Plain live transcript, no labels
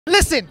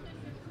Listen,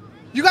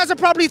 you guys are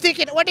probably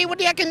thinking, what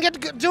do I can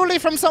get jewelry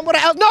from somewhere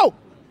else? No,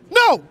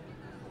 no.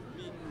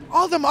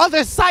 All them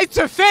other sites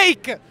are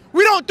fake.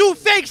 We don't do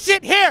fake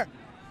shit here.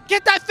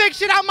 Get that fake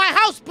shit out of my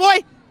house, boy.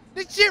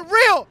 This shit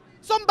real.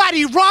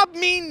 Somebody rob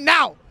me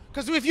now.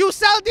 Because if you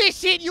sell this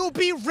shit, you'll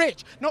be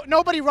rich. No,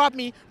 nobody robbed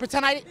me.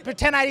 Pretend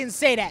I didn't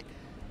say that.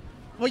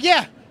 Well,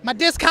 yeah, my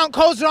discount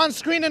codes are on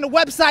screen and the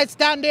website's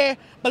down there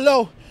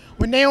below.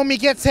 When Naomi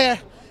gets here,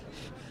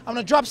 I'm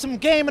gonna drop some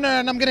game in her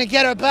and I'm gonna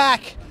get her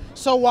back.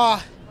 So,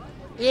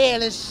 yeah,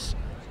 let's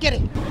get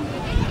it.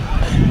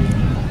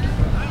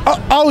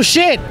 Oh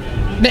shit.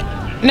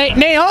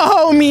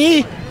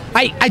 Naomi,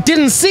 I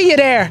didn't see you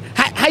there.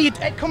 How you?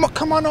 Hey, come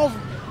on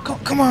over.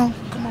 Come on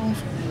over.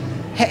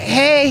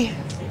 Hey,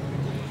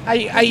 how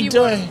you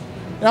doing?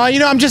 No, you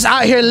know, I'm just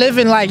out here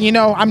living like, you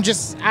know, I'm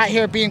just out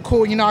here being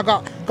cool. You know, I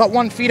got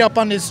 1 foot up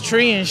on this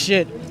tree and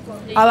shit.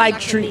 I like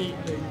tree.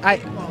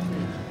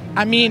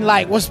 I mean,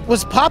 like,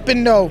 what's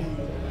popping though?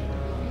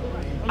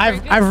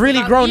 I've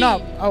really grown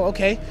up. Oh,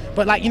 okay.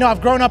 But like, you know,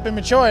 I've grown up and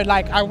matured.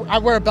 Like, I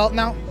wear a belt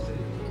now.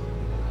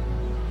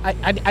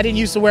 I didn't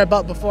used to wear a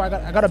belt before.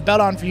 I got a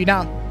belt on for you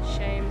now.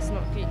 Shame it's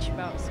not Gucci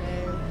belt, so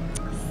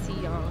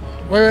see y'all.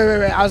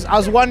 Wait. I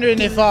was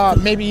wondering if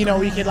maybe, you know,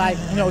 we could, like,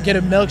 you know, get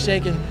a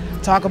milkshake and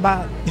talk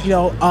about, you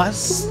know,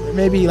 us.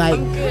 Maybe like.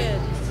 I'm good.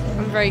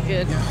 I'm very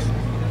good.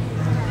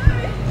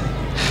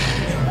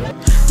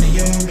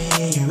 Naomi,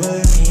 you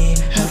owe me.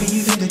 How can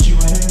you think that you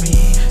owe me?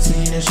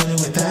 Seeing and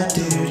chilling with that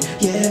dude.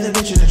 Yeah, the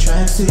bitch in the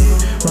tracksuit.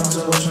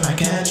 Ronzo, watch when I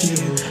catch you.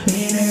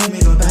 Me and Naomi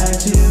go back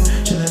to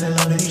chilling and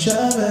loving each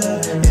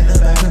other in the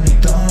back of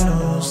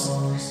McDonald's.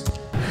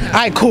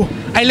 Alright, cool.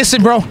 Hey,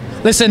 listen, bro.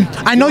 Listen,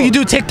 I know you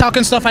do TikTok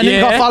and stuff. I know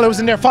you got followers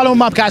in there. Follow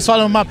them up, guys.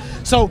 Follow them up.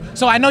 So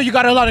I know you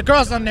got a lot of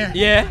girls on there.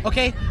 Yeah.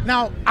 Okay.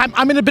 Now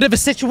I'm in a bit of a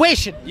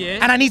situation. Yeah.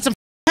 And I need some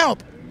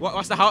help.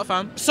 What's the help,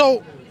 fam?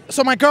 So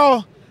my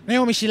girl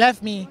Naomi, she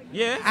left me.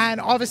 Yeah. And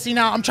obviously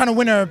now I'm trying to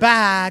win her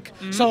back.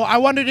 So I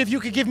wondered if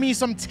you could give me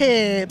some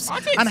tips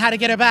on how to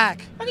get her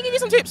back. I can give you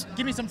some tips.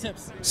 Give me some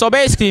tips. So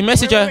basically,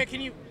 message her. Wait,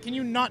 can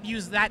you not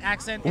use that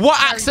accent? It's what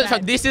very accent?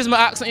 bad. This is my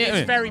accent.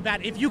 It's very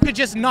bad. If you could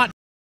just not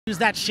use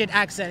that shit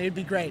accent, it'd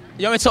be great.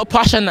 You want me to talk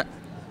passion?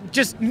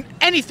 Just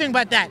anything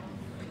but that.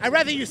 I'd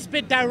rather you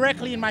spit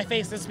directly in my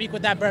face than speak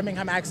with that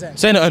Birmingham accent.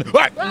 Say nothing.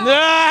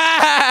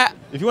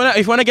 If you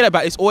wanna get it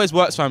back, it always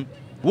works, fam.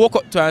 Walk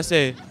up to her and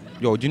say,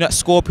 "Yo, do you know that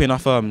Scorpion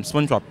off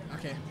SpongeBob?"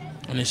 Okay.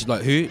 And then she's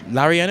like, "Who?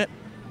 Larry in it?"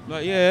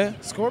 Like, yeah.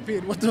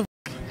 Scorpion? What the?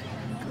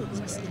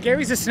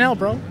 Gary's a snail,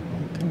 bro.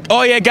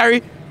 Oh yeah,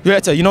 Gary.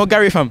 You know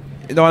Gary, fam?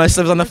 The one that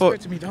sleeps on the floor.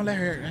 To me. Don't let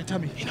her tell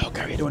me. You know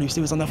Gary, the one who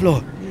sleeps on the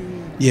floor.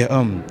 Yeah.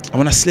 I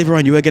wanna sliver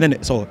on you again,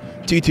 innit? So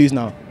 2-2s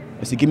now.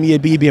 So give me a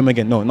BBM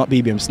again. No, not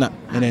BBM. Snap.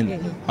 And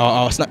then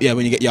I'll snap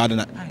when you get yard and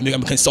that. Maybe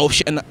I'm solve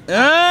shit and that.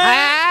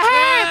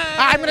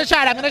 I'm gonna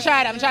try it.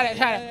 I'm trying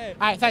it.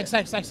 All right, thanks.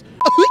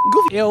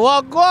 Goofy. Yo,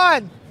 walk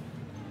on.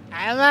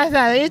 I'm not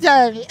telling you.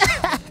 Tell me.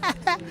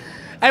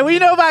 Hey, what do you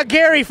know about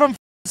Gary from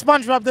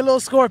SpongeBob, the little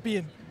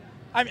scorpion?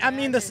 I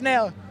mean the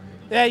snail.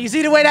 Yeah, you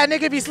see the way that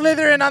nigga be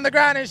slithering on the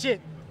ground and shit?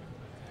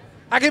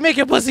 I can make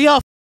your pussy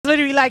all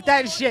literally like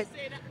that and shit.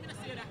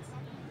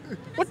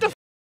 What the f?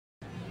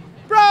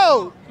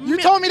 Bro, you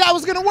told me that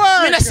was gonna work.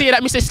 I never say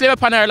that. Me say slip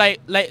upon her like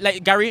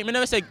Gary. Me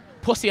never say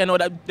pussy. I know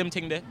that them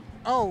thing there.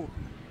 Oh.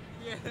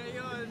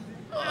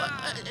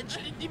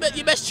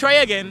 You best try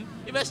again.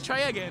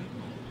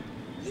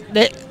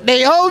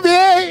 They owe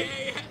me.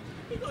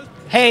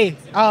 Hey,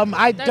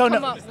 I don't know. Don't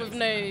come up with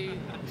no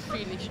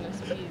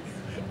foolishness, please.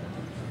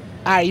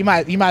 Alright, you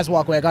might as well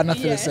walk away. I got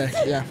nothing to say.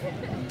 Yeah.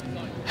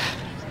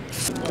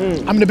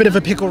 I'm in a bit of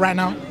a pickle right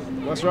now.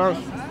 What's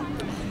wrong?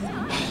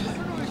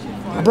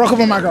 I broke up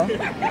with my girl.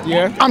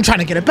 Yeah. I'm trying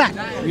to get it back.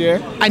 Yeah.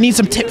 I need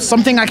some tips,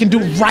 something I can do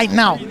right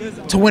now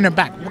to win her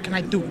back. What can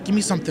I do? Give me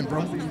something,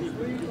 bro.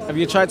 Have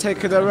you tried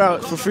taking her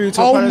out for food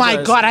to Oh apologize? my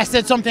God, I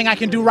said something I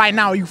can do right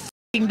now. Are you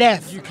f***ing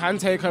deaf? You can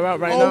take her out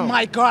right now. Oh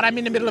my God, I'm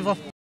in the middle of a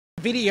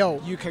video.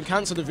 You can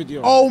cancel the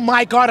video. Oh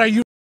my God, are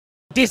you?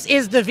 This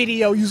is the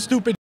video, you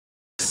stupid.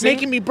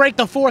 Making me break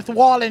the fourth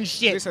wall and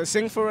shit. Listen,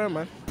 sing for her,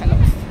 man.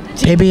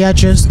 Baby, I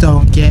just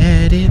don't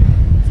get it.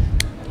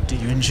 Do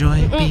you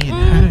enjoy being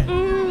hurt?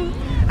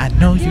 I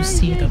know you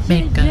see the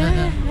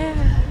makeup.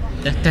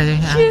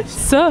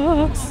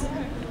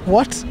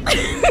 What?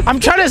 I'm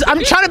trying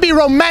to be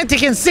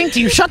romantic and sing to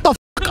you. Shut the f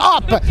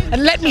up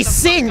and let me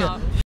sing.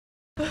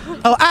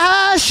 Oh,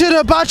 I should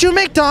have bought you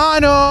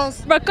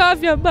McDonald's. Back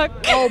off your back.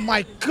 Oh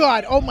my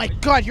God,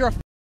 you're a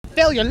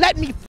failure. Let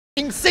me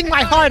sing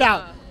my heart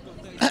out.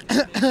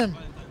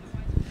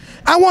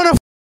 I wanna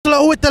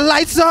flow with the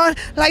lights on.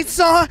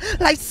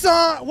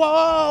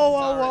 Whoa.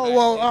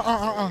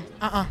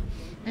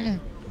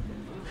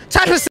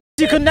 Type of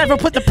you could never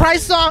put the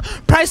price on.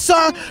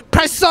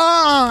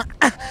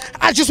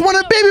 I just want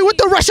a baby with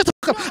the rush of the.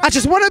 I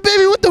just want a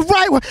baby with the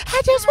right one.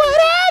 I just want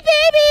a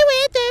baby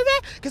with the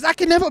right. Cause I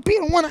can never be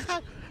the one.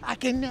 I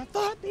can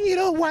never be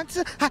the one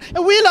to.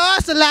 And we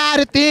lost a lot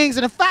of things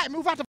in a fight.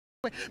 Move out the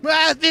But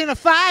I was in a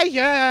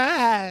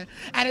fire,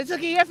 and it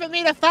took a year for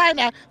me to find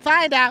out.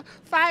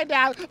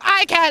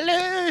 I can't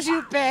lose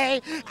you,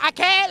 babe. I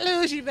can't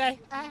lose you, babe.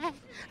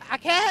 I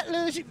can't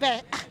lose you,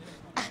 babe.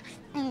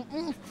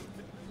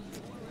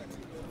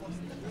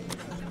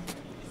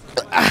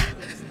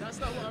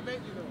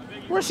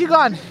 Where's she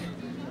gone?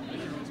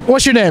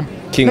 What's your name?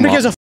 King Nobody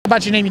Mark. gives a f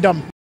about your name, you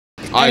dumb.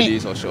 I do,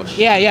 so sure.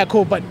 Yeah,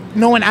 cool, but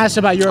no one asked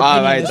about your opinion.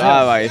 Alright, as well.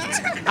 alright.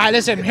 Alright,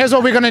 listen, here's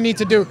what we're gonna need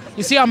to do.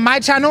 You see, on my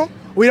channel,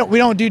 we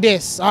don't do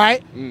this,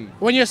 alright?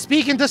 When you're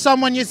speaking to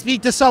someone, you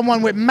speak to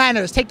someone with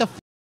manners. Take the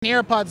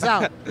AirPods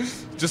out.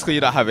 Just because you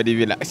don't have any,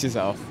 relax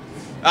yourself.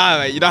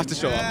 Alright, you don't have to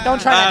show up.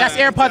 Don't try that. That's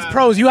AirPods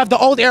Pros. You have the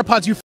old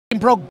AirPods, you f***ing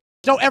broke.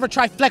 Don't ever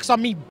try flex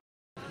on me.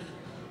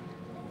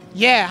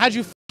 Yeah, how'd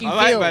you f***ing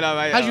feel? Man,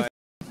 How'd you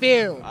f***ing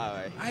feel?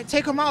 Alright,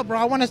 take them out, bro.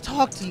 I want to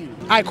talk to you.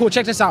 Alright, cool.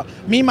 Check this out.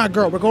 Me and my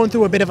girl, we're going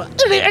through a bit of a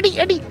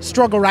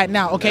struggle right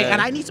now, okay? And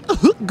I need some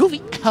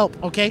goofy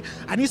help, okay?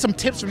 I need some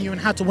tips from you on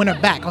how to win her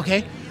back,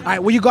 okay?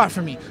 Alright, what you got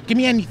for me? Give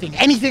me anything.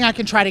 Anything I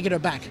can try to get her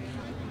back.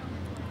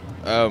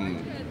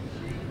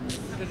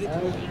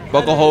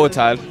 Book a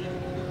hotel.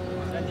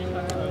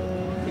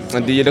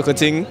 And do your little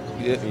thing.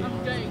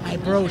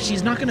 Alright, bro,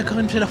 she's not gonna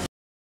come to the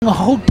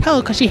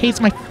hotel because she hates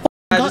my guts.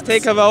 Just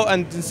take her out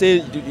and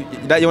say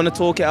that you want to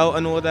talk it out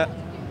and all that.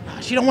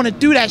 She don't want to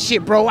do that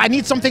shit, bro. I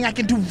need something I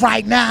can do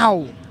right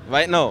now.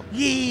 Right now?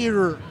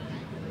 Yeah.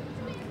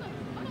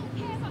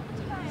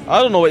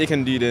 I don't know what you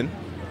can do then.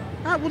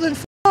 Alright, well then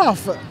f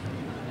off.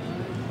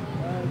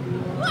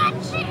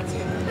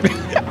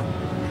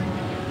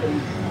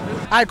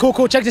 Alright,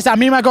 cool. Check this out.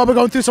 Me and my girl, we're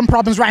going through some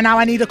problems right now.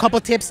 I need a couple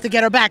tips to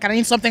get her back. And I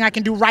need something I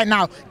can do right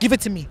now. Give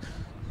it to me.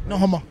 No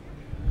homo.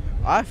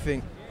 I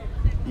think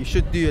you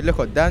should do a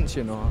little dance,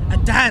 you know. A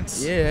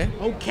dance? Yeah.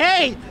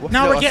 Okay. What's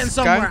Now that, we're a getting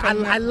somewhere.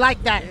 skank? I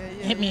like that.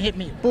 Hit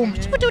me. Boom.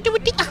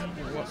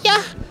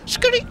 Yeah.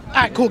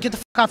 Alright, cool. Get the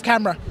f off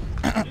camera.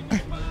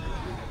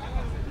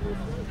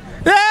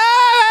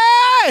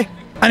 Hey!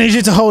 I need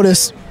you to hold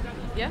this.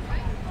 Yeah.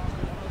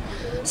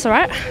 It's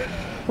alright.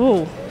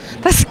 Ooh,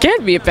 that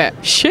scared me a bit.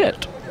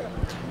 Shit.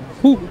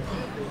 Ooh.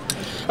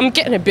 I'm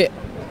getting a bit.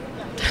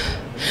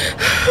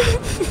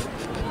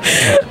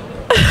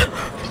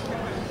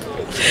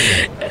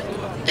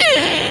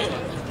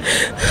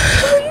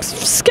 I'm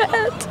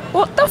scared.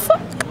 What the fuck?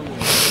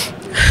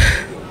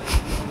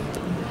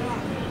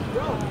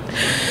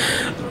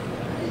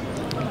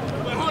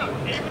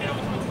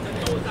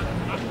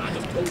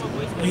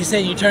 What you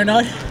saying? You turned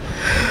on?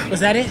 Was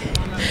that it?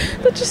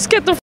 That just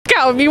scared the fuck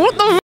out of me. What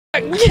the fuck?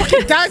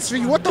 Dance for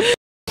you. What the fuck?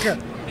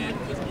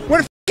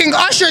 When fucking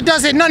Usher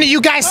does it, none of you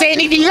guys say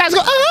anything. You guys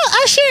go,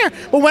 oh, Usher.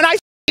 But when I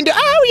do,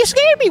 oh, you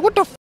scared me. What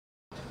the fuck?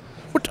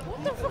 What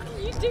the fuck are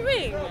you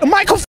doing?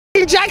 Michael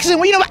Jackson,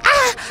 when you know,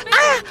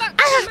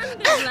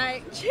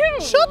 Like, chill.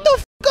 Shut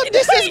the fuck up.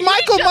 This is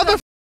Michael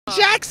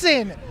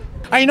Jackson.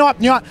 You know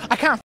what? I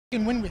can't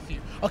fucking win with you.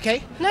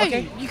 Okay? No,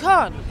 okay? you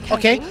can't.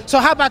 Okay? So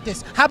how about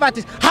this? How about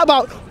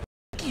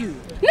you?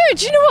 No,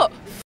 do you know what?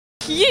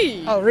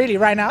 You. Oh, really?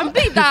 Right now? I'm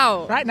beat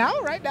down. Right now?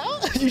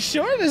 You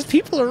sure? There's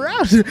people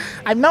around.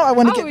 I know I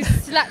want to I will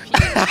slap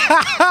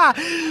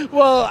you.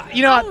 Well,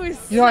 you know I what? will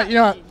You know what? You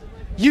know what? slap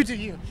You do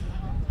you.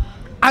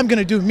 I'm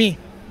gonna do me.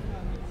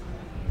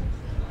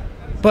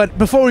 But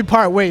before we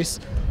part ways,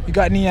 you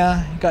got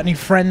any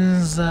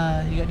friends? You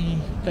got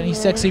any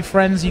sexy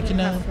friends? You can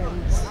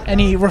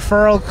any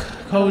referral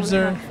codes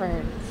or?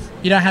 Friends.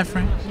 You don't have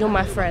friends? You're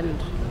my friend.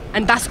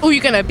 And that's all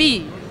you're gonna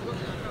be.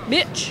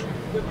 Bitch.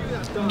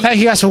 Thank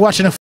you guys for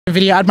watching the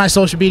video. Add my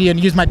social media and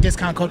use my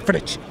discount code for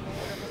the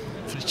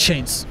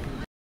chains.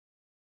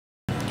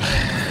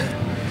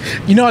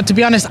 You know what, to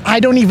be honest, I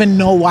don't even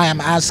know why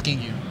I'm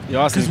asking you.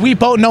 Because we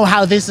both know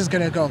how this is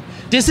gonna go.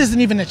 This isn't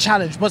even a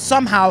challenge, but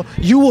somehow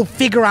you will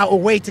figure out a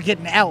way to get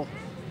an L.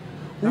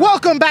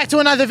 Welcome back to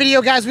another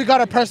video, guys. We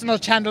got a personal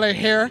chandler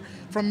here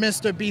from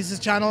Mr. Beast's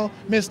channel,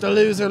 Mr.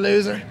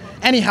 Loser.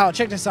 Anyhow,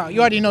 check this out. You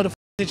already know the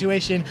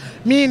situation.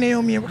 Me and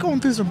Naomi, we're going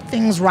through some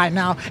things right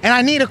now, and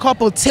I need a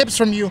couple tips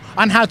from you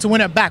on how to win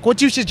it back. What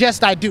do you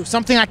suggest I do?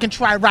 Something I can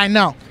try right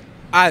now.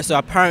 Alright, so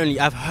apparently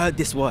I've heard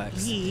this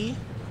works. Yeah.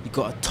 You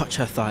gotta touch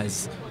her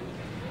thighs.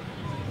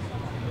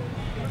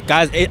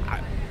 Guys,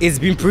 it's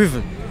been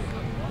proven.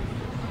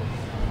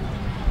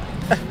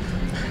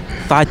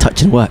 Thigh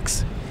touching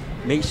works.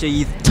 Make sure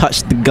you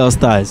touch the girl's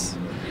thighs.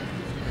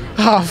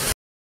 Oh,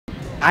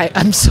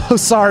 I'm so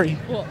sorry.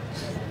 What?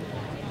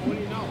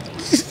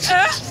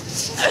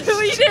 What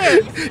are you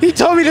doing? He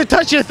told me to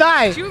touch your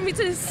thigh. Do you want me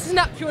to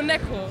snap your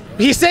neck off?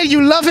 He said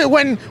you love it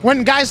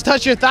when guys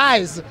touch your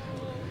thighs.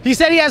 He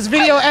said he has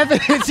video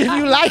evidence of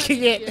you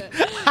liking it.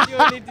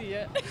 You're an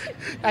idiot.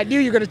 I knew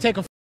you were gonna take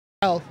a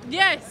L.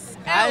 Yes.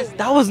 Guys, L.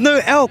 that was no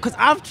L, because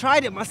I've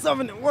tried it myself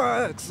and it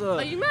works.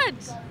 Are you mad?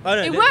 Oh,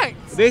 no, It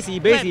works.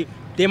 Basically,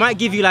 they might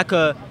give you like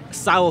a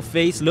sour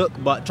face look,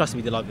 but trust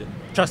me, they love it.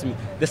 Trust me,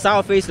 the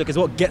sour face look is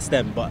what gets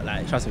them, but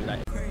like, trust me, like.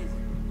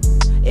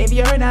 If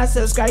you're not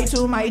subscribed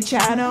to my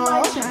channel,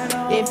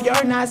 if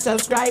you're not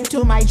subscribed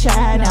to my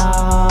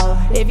channel,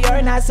 if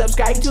you're not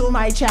subscribed to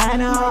my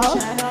channel,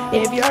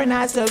 if you're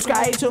not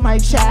subscribed to my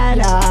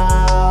channel,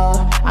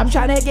 I'm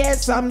trying to get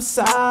some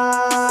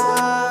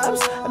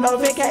subs,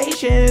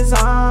 notifications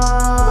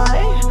on.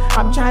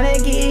 I'm trying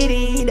to get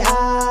it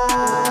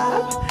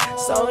up,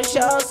 so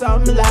show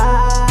some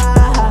love.